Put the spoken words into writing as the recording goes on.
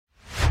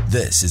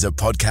This is a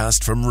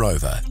podcast from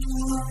Rover.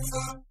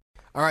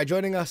 All right,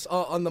 joining us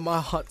on the My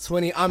Hot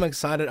 20. I'm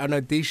excited. I know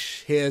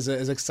Dish here is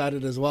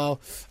excited as well.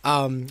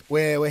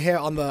 We're here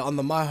on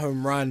the My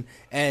Home Run,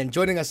 and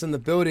joining us in the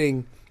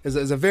building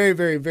is a very,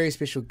 very, very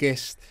special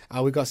guest.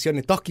 We got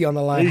Sione Toki on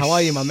the line. How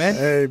are you, my man?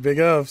 Hey, big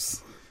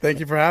ups. Thank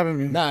you for having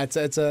me. Nah,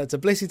 it's a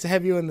blessing to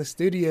have you in the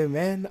studio,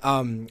 man.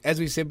 As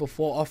we said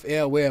before off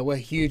air, we're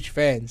huge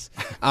fans.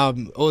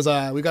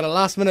 We got a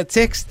last minute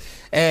text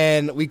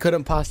and we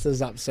couldn't pass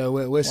this up, so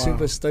we're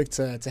super stoked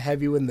to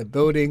have you in the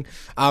building.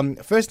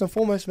 First and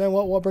foremost, man,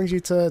 what brings you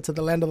to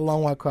the land of the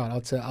long white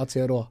crowd?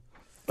 Aotearoa.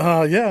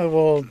 Yeah,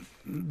 well,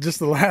 just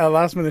the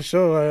last minute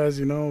show. As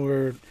you know,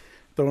 we're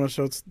throwing a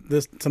show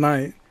this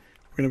tonight.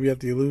 We're gonna be at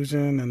the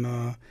Illusion, and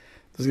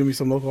there's gonna be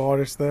some local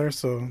artists there.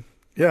 So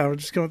yeah, we're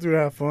just coming through to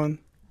have fun.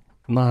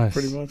 Nice.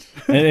 Pretty much.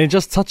 and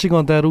just touching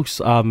on that,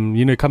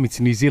 coming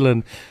to New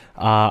Zealand,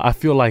 I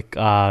feel like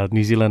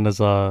New Zealand is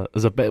a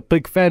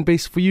big fan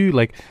base for you.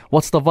 Like,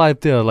 what's the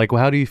vibe there? Like,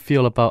 how do you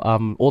feel about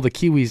all the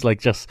Kiwis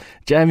like just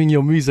jamming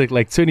your music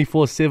like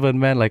 24/7,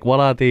 man? Like, what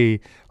are they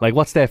like?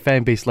 What's that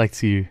fan base like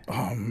to you?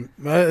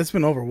 It's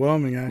been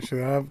overwhelming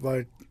actually.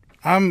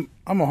 I'm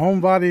a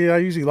homebody. I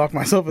usually lock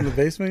myself in the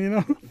basement, you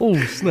know. Oh,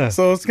 snap.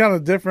 So it's kind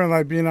of different,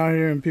 like being out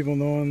here and people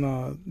knowing,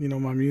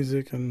 my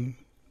music, and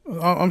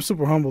I'm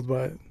super humbled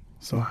by it.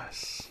 So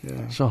nice.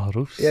 Yeah.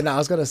 Yeah. No, I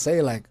was gonna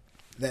say like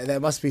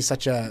that must be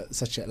such a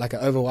like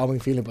an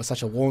overwhelming feeling, but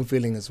such a warm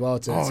feeling as well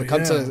to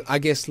come to, I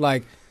guess,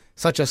 like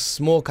such a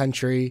small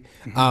country,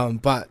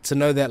 but to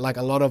know that like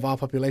a lot of our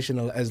population,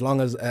 as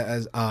long as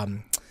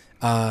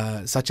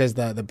such as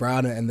the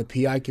brown and the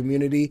PI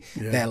community,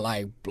 that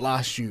like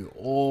blast you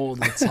all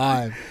the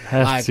time.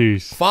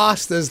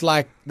 Fast is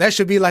like, that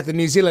should be like the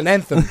New Zealand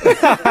anthem.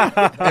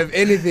 If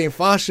anything,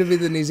 fast should be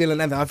the New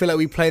Zealand anthem. I feel like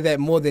we play that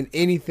more than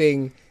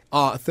anything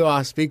through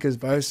our speakers,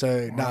 bro.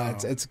 So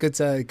it's good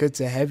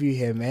to have you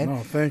here, man. No,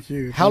 thank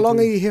you. How long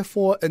are you here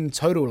for in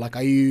total? Like,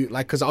 are you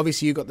like, because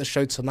obviously you got the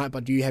show tonight,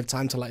 but do you have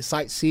time to like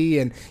sightsee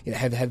and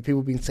have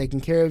people been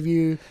taking care of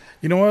you?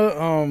 You know what?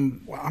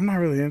 I'm not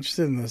really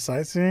interested in the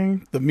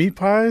sightseeing. The meat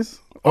pies.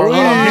 Okay.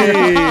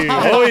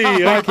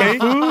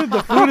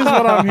 The food is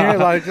what I'm here.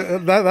 Like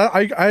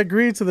I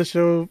agreed to the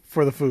show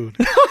for the food.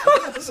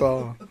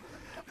 So,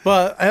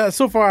 but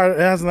so far it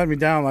hasn't let me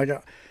down.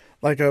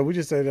 Like we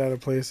just ate at a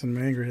place in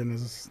Mangere, and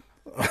it's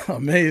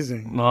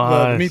amazing.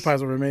 Nice. The meat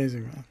pies were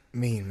amazing, man.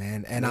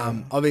 Man. And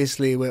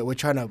obviously we're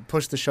trying to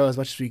push the show as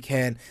much as we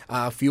can.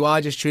 If you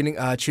are just tuning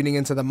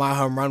into the My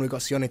Home Run, we've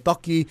got Sione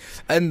Toki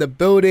in the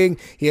building.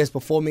 He is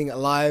performing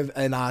live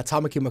in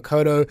Tamaki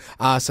Makoto.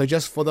 So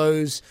just for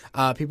those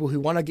people who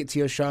want to get to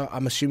your show,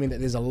 I'm assuming that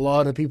there's a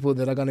lot of people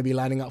that are going to be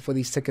lining up for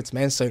these tickets,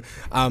 man. So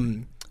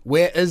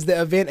where is the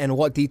event and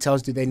what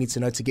details do they need to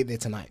know to get there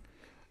tonight?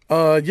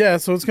 So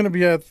it's going to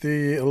be at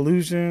the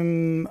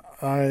Illusion.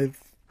 You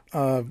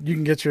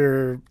can get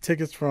your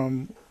tickets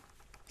from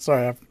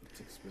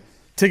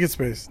Ticket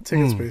Space.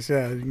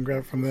 Yeah, you can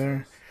grab it from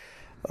there.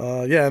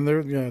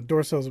 And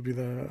door sales will be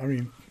there. I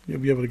mean, you'll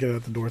be able to get it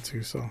at the door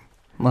too. So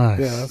nice.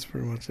 Yeah, that's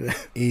pretty much it.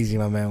 Easy,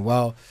 my man.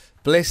 Well,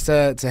 blessed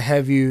to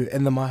have you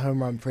in the My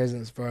Home Run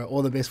presence, bro.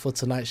 All the best for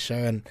tonight's show,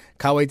 and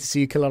can't wait to see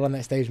you kill it on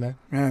that stage, man.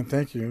 Man,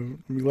 thank you.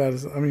 I'd be glad.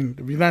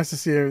 It'd be nice to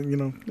see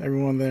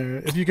everyone there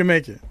if you can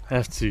make it.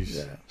 Have to.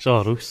 Yeah.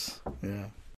 Sure. Yeah.